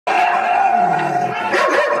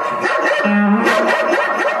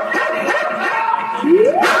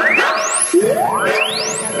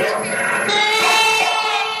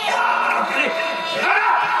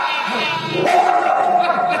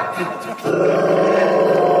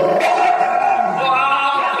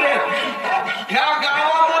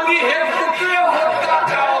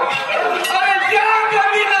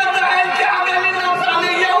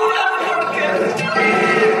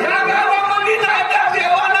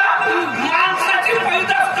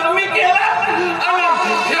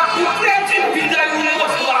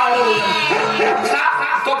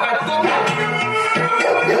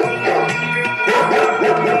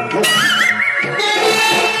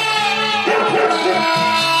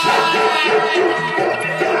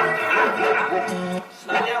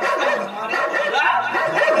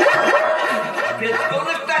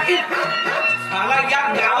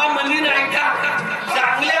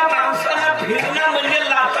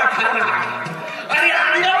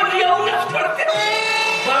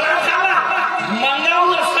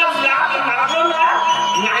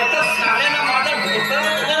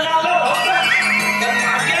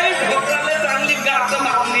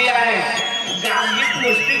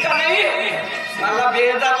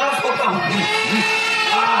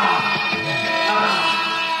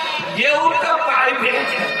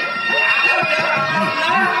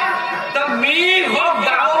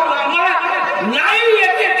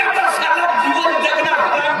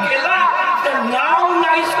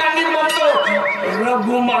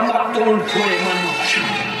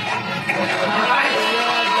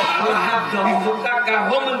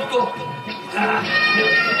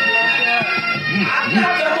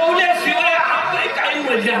शिवाय आपली काही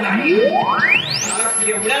मजा नाही.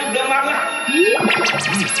 एवढ्या दमाला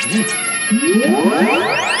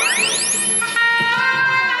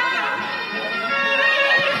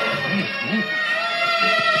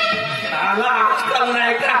आजकाल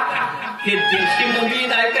नाही का हे देशी मध्ये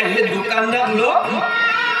नाही का हे दुकानदार लोक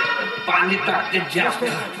पाणी टाकते जास्त.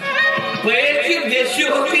 पहिली देशी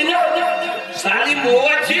होती ना सारी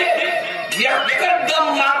मोवाची एकदम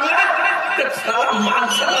मारला तर सारा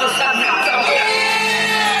माणसाला असा नाचावा.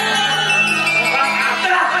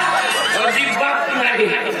 आता अजिबात नाही.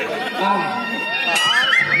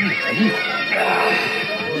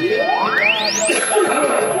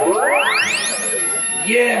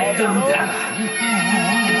 एकदम झाला.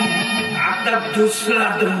 आता दुसरा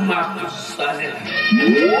दम मारतो चालेल.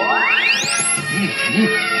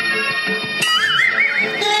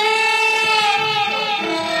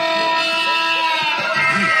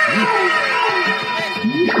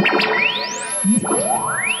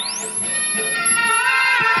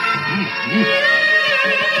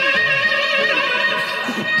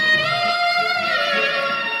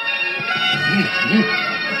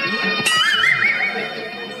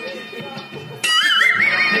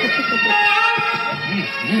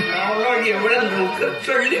 एवढ्या लवकर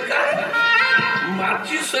चढली काय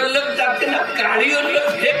माची सलग जाते ना काळी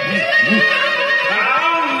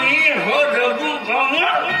मी हो रघु भाऊ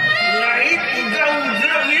नाही तुझा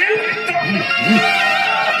उजवील.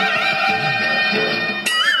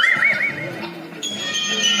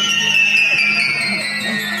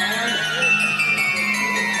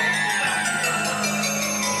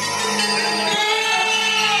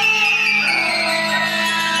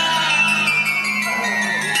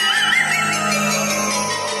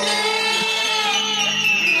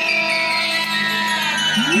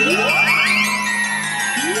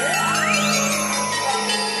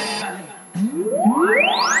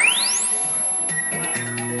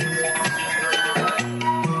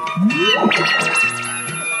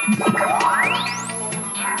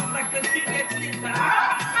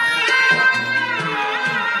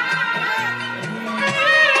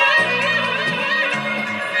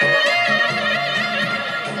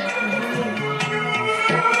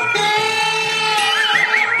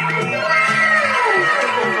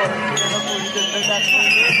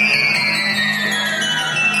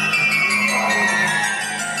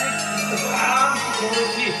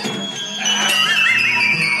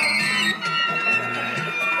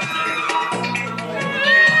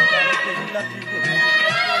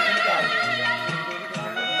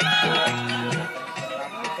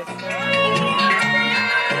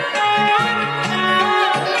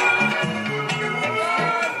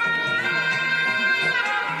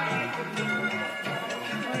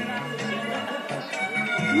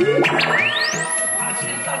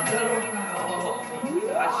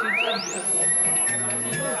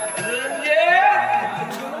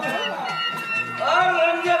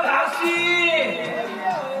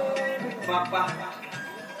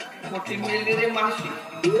 मोठी मेली रे माशी.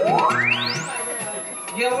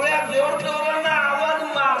 एवढ्या जोर जोरानं आवाज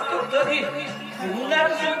मारतो तरी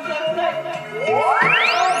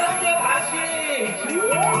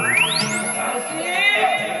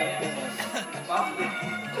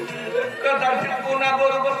कदाचित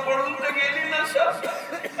कोणाबरोबर पडून तर गेली ना. गेली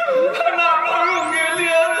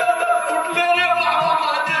कुठलं रे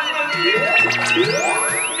बाबा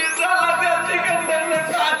माझ्या त्या ठिकाणी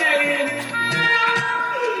का देईल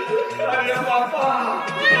अरे बाबा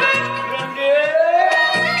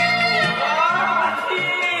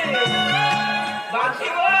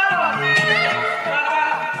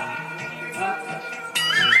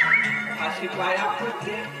अशी पाया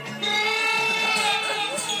पडते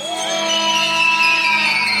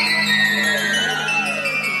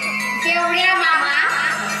केवढ्या मामा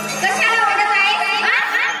कशाला ओरडत आहे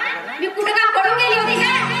मी कुठं का पडून गेली होती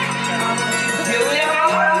का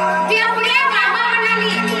केवढ्या मामा म्हणाली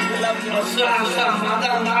असं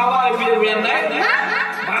माझं नाव आहे बेवड्या नाही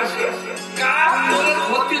का करत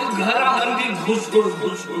होती घरामध्ये घुसखोर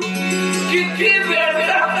किती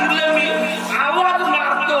वेळचा तुला मी आवाज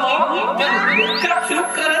मारतो पण चूक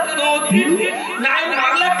करत नव्हती नाही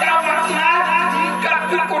मला का वाटणार का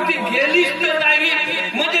तू कोठी गेलीच नाही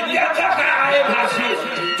म्हणजे त्याचा काय आहे भाषे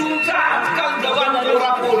तुमचा आजकाल जवान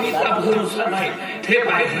नवरा पोरीचा भरोसा नाही हे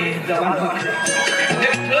पाहिजे जवान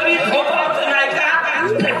तरी झोपायचं नाही का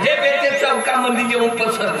हे बेटे चौकामध्ये येऊन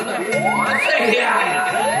पसरत असं हे आहे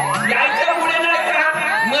याच्यामुळे नाही का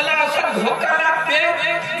मला असा धोका लागते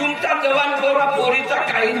तुमचा जवान नवरा पोरीचा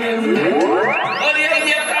काही नियम नाही अरे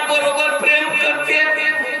एका बरोबर प्रेम करते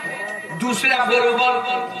दुसऱ्या बरोबर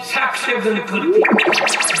साक्षगण करते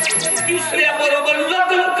तिसऱ्या बरोबर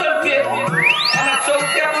लग्न करते आणि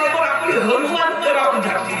चौथ्या बरोबर आपली हनुमान करावं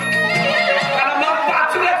जाते आणि मग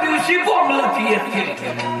पाचव्या दिवशी बोंबलती येते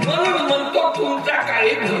म्हणून म्हणतो तुमचा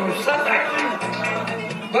काही भरोसा नाही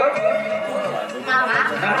बरोबर मामा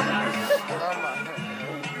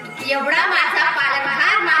एवढा माझा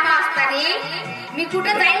पालनहार मामा असताना मी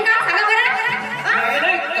कुठं जाईन का सांगा बरं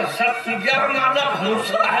तसा तुझ्यावर माझा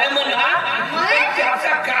भरोसा आहे म्हणा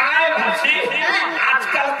त्याचा काय भाषे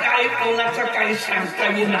आजकाल काही कोणाचं काही सांगता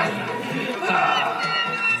येत नाही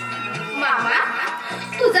मामा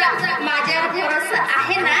तुझा माझ्यावर भरोसा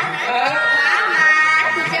आहे ना मामा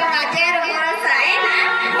तुझ्या माझ्यावर भरोसा आहे ना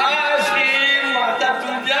माझा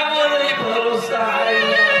तुझ्यावरही भरोसा आहे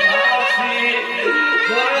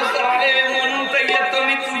भरोसा आहे म्हणून तर येतो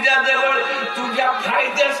मी तुझ्या जवळ तुझ्या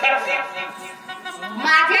फायद्यासाठी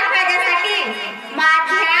माझ्या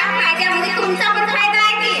फायद्यामध्ये तुमचा पण फायदा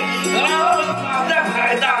आहे की माझा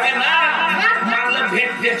फायदा आहे ना मला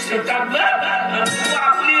भेट सटाक तू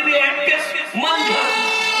आपली मन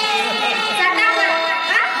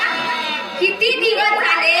किती दिवस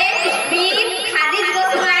झाले मी खालीच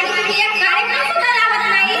बसून आणि तुम्ही एक कार्यक्रम सुद्धा लावत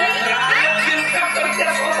नाही चिंता करते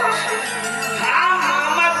हा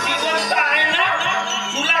मामा जिवंत आहे ना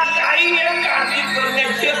तुला काही एक काळजी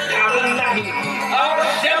करण्याचे कारण नाही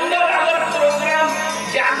 100 प्रोग्राम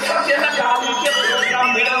ज्यांचा त्याला गावीचे प्रोग्राम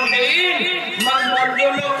मिळवून देईल मग म्हणतो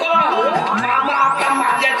लोक मामा आता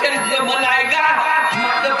माझ्याच्या जमल आहे का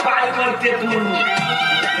माझं पाय वरते म्हणून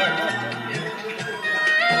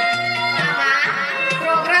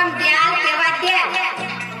प्रोग्राम द्याल तेव्हा द्याल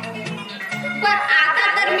पण आता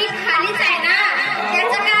तर मी खालीच आहे ना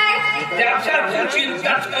त्याचं काय त्याच्या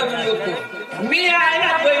चिंताच करू नको मी आहे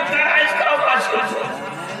ना बैठणारच का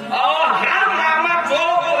हा मामा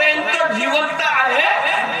जोपर्यंत जिवंत आहे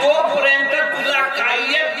तोपर्यंत तुला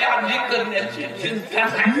काही काळजी करण्याची चिंता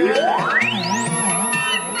नाही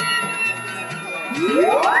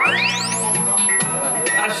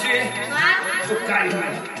असे तो काही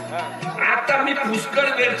नाही आता मी पुष्कळ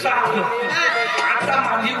वेळचा आलो आता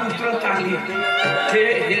माझी उतरत आली हे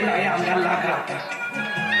नाही अंगाला लागत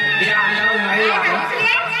हे अंगाला नाही लागत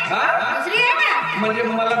म्हणजे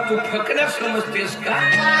मला तू फकड्या समजतेस का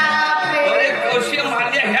अरे कशी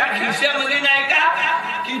माझ्या ह्या खिशामध्ये नाही का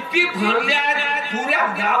किती भरल्या पुऱ्या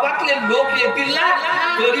गावातले लोक येतील ना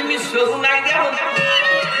तरी मी सरू नाही द्या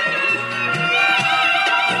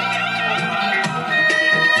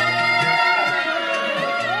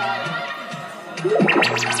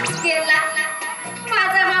केला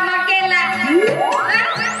माझा मामा केला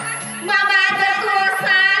मामा जर तू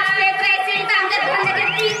सात पेटरायचे तर आमच्या धंद्याचे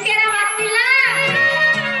 3 तेरा वाजतील ना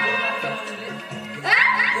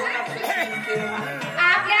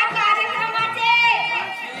आपल्या कार्यक्रमाचे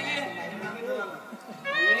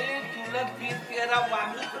तुला 3 तेरा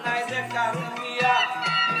वाजत नाही रे कारण मी या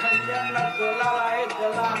खंड्याला दलाल आहे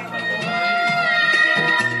दलाल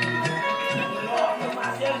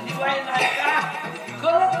माझ्याशिवाय नाही का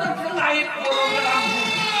करतच नाही प्रोग्राम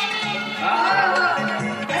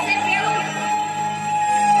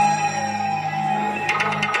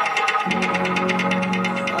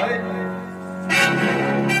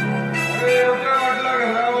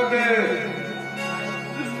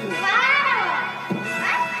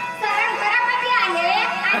सरळ घरामध्ये आले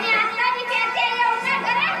आणि आता विचारते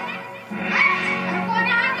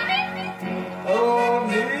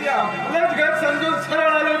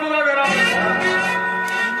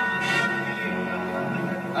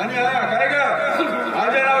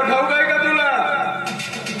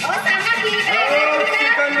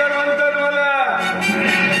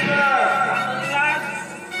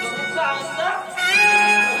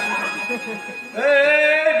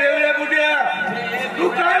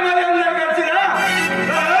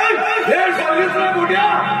समजलीच ना बुड्या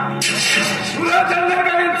तुला त्यांना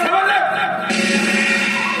काही समजलं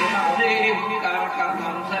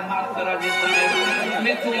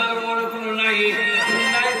मी तुम्हाला ओळखलो नाही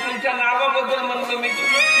तुमच्या नावाबद्दल म्हणतो मी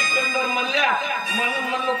सिकंदर म्हणल्या म्हणून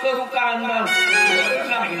म्हणलो करू का अंदाज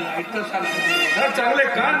नाही तसा चांगले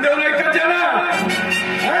कान देऊ नाही का त्याला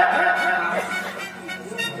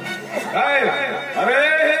काय अरे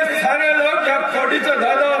हे सारे लोक या कोडीचा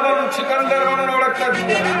दादा म्हणून सिकंदर म्हणून ओळखतात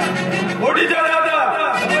कोडीचा दादा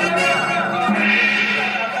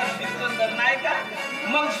सिकंदर नाही का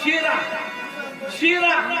मग शिरा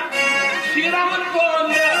म्हणतो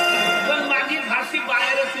पण माझी फाशी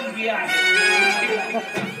बाहेरच उभी आहे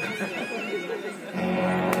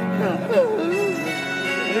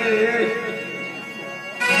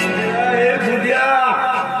बुद्या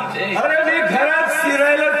अरे मी घरात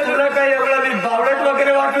शिरायला तुला काय एवढा मी बावडट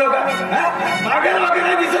वगैरे वाटलो का मागेल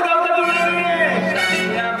वगैरे दिसत होता तुला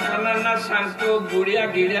मुलांना सांगतो गुड्या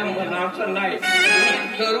गिड्या म्हणायचं नाही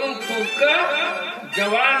तरुण तुक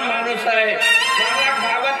जवान माणूस आहे मला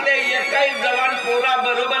गावातल्या एकाही जवान पोरा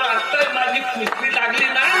बरोबर असताच माझी कुस्ती लागली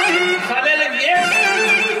ना चालेल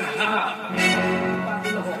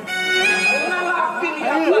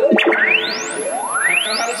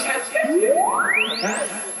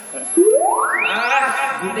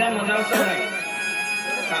उद्या म्हणायचं नाही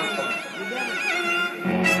सांगतो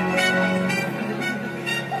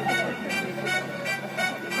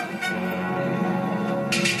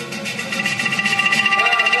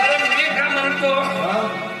मी का म्हणतो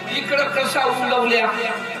इकडं कसा उलवल्या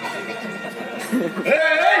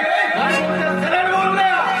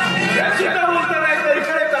बोलता नाही तर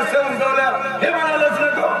इकडे कसं उमटवल्या हे म्हणालच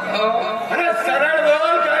नको अरे सरळ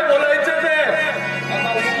बोल काय बोलायचं ते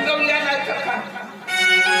उमटवल्या नाही का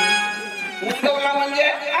उमटवला म्हणजे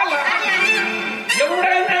आला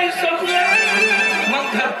एवढं नाही समजा मग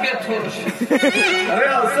धरते थोडस अरे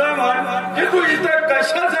असं म्हण की तू इथं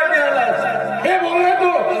कशासाठी आलास हे बोल ना तू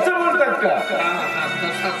असं बोलतात का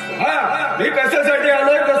हा मी कशासाठी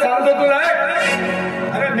आलोय तर सांगतो तुला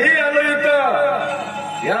अरे मी आलो इथं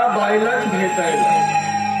या बाईलाच भेटायला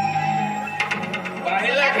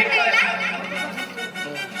बाईला भेटायला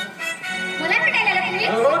मला भेटायला तुम्ही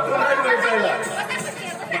हो तुला भेटायला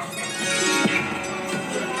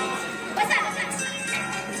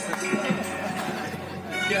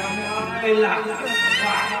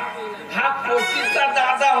हा कोटीचा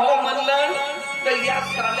दादा हो म्हणलं तर या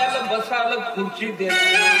साल्याला बसायला खुर्ची दे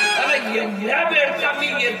अरे एवढ्या वेळचा मी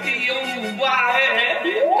येते येऊन उभा आहे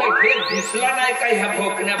तर हे दिसला नाही का ह्या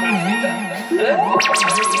भोकण्या बाबतीत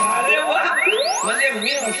अरे वा म्हणजे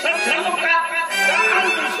मी असंच झालो का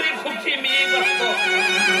दुसरी खुर्ची मी बसतो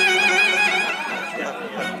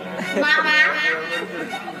मामा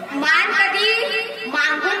मान कधी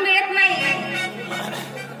मागून मिळत नाही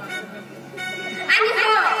आणि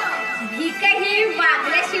हो भीकही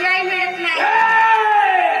मागल्याशिवाय मिळत नाही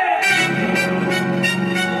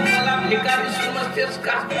मला भिकारी समजतेस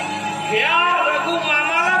का या रघु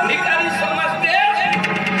मामाला भिकारी समजतेस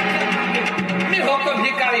मी होतो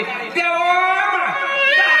भिकारी देवा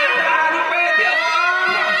 ₹10 देवा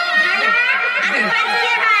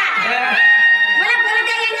मला बोलू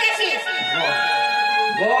द्या यांच्याशी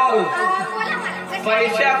बोल बोला मला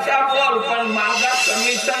पैशाचा बोल पण माझा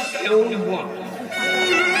कमिशन ठेवून बोल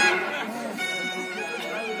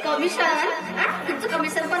कमिशन तुमचं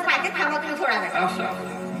कमिशन पण पाहिजे थांबा तुम्ही थोडा वेळ असं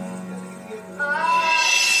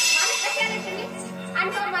आणि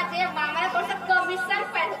तो माझे मामाला थोडस कमिशन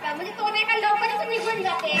पाहिजे होता म्हणजे तो नाही का लवकरच निघून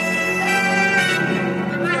जाते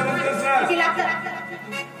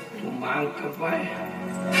तू मांग पाय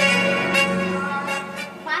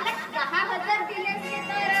मला 10,000 दिले असते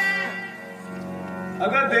तर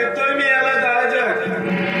अगं देतोय मी याला जायचं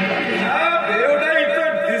एवढा इथं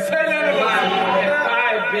दिसायला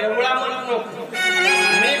काय बेवळा म्हणू नको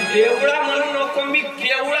मी बेवळा म्हणू नको मी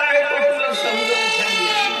केवळा आहे तो तुला समजून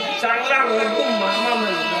सांगितलं चांगला रघु मामा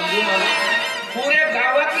म्हणून पुऱ्या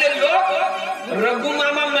गावातले लोक रघु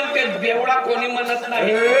मामा म्हणते बेवळा कोणी म्हणत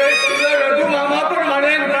नाही तुला रघु मामा पण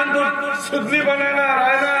म्हणेन पण तू सुधली बनवणार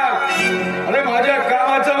आहे ना अरे माझ्या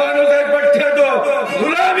कामाचा माणूस आहे पठ्य तो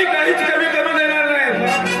तुला मी काहीच कमी करू देणार नाही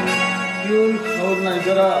येऊन खाऊ नाही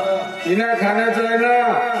जरा पिण्या खाण्याचं आहे ना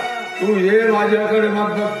तू ये माझ्याकडे मग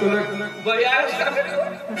बघ तुला बयाच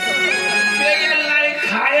पेयल नाही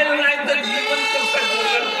खायल नाही तर जीवन कसं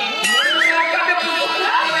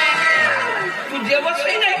तू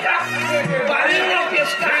जेवतही नाही का बाहेर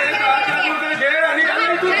नव्हतेस घे आणि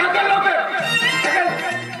तू थकल लवकर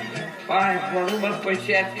पाय बरोबर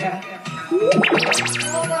पैसे आहेत का हो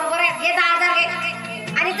बरोबर आहे घे 10,000 घे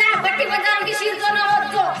आणि जा पट्टी पण जाऊन की शिरतो न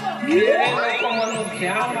होतो नको म्हणून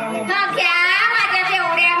घ्या हा घ्या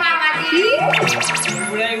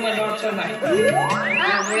म्हणायचं नाही.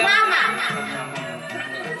 मामा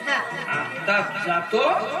हा. आता जातो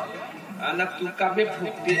आणि तू का बे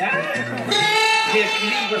फुटते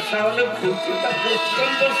घेतली बसावलं फुटते तर पोचकन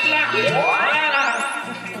बसला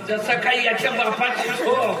जसं काही याच्या बापाची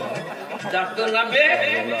हो जातो ना बे.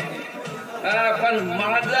 पण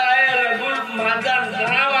माझं आहे रघु, माझा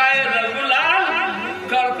नाव आहे रघुलाल,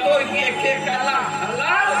 करतो एकेकाला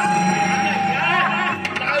हलाल,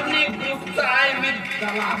 लावणी ग्रुपचा आहे मी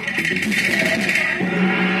दलाल.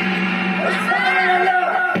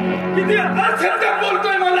 किती अर्थ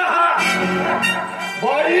बोलतोय मला हा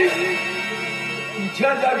बाई.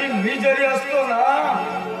 तुझ्या जागी मी जरी असतो ना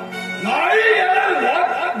नाही याला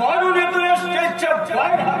लाथ मारून येतो या स्टेजच्या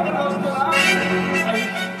बाहेर हाकून असतो ना.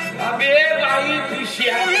 अबे बाई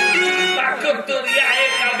पिशा ताकद तरी आहे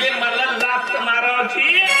का बे मला लाथ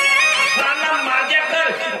मारायची. साला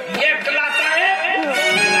माझ्याकडे एक लाथ आहे,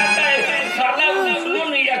 साला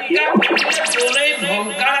उचलून एका दोनही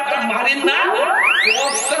भोंकाळात मारीन ना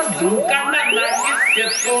तर भोंकांना नाकीत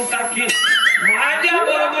चेतकवून टाकीन. माझ्या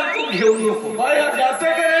बरोबर तू घेऊ नको. बाई जाते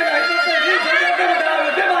का रे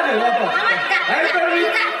नाही तर मी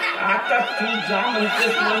आता तू जा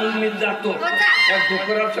म्हणतेस म्हणून मी जातो. त्या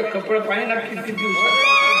डोकराचं कपडे पाहिजे ना किती दिवसात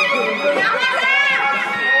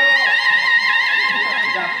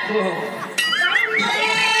जातो.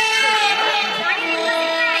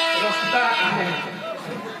 रस्ता आहे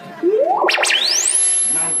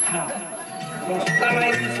नाही थांब. रस्ता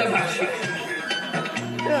नाही तिचं भाषिक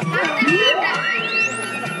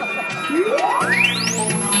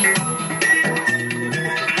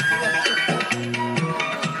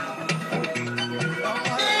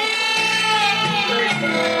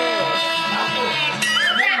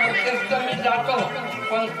मी जातो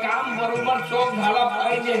पण काम बरोबर चोख झाला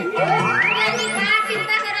पाहिजे.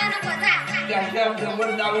 त्याच्या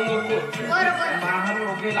जवळ जाऊ नको. बाहेर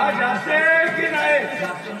वगैरे जाते की नाही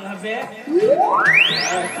जातो ना बे.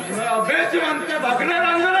 अभेच म्हणते भगणार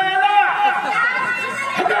अंगला याला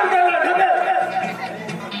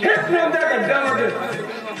हेच नव्हत्या गड्ड्यामध्ये.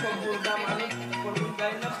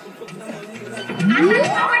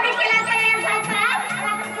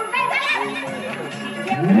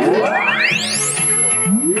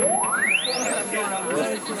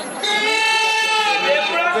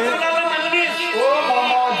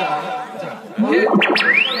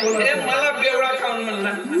 मला बेवडा खाऊन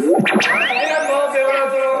म्हणला. बेवडा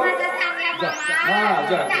तो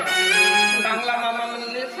चांगला मामा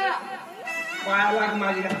म्हणले पाया लाग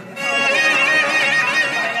माझ्या.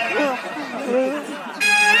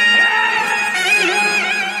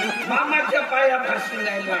 मामाच्या पाया फाशी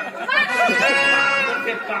नाही लाग.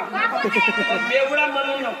 बेवडा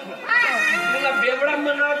म्हणू नको. तुला बेवडा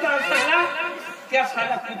म्हणायचा असेल ना त्या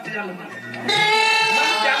साऱ्या कुत्र्याला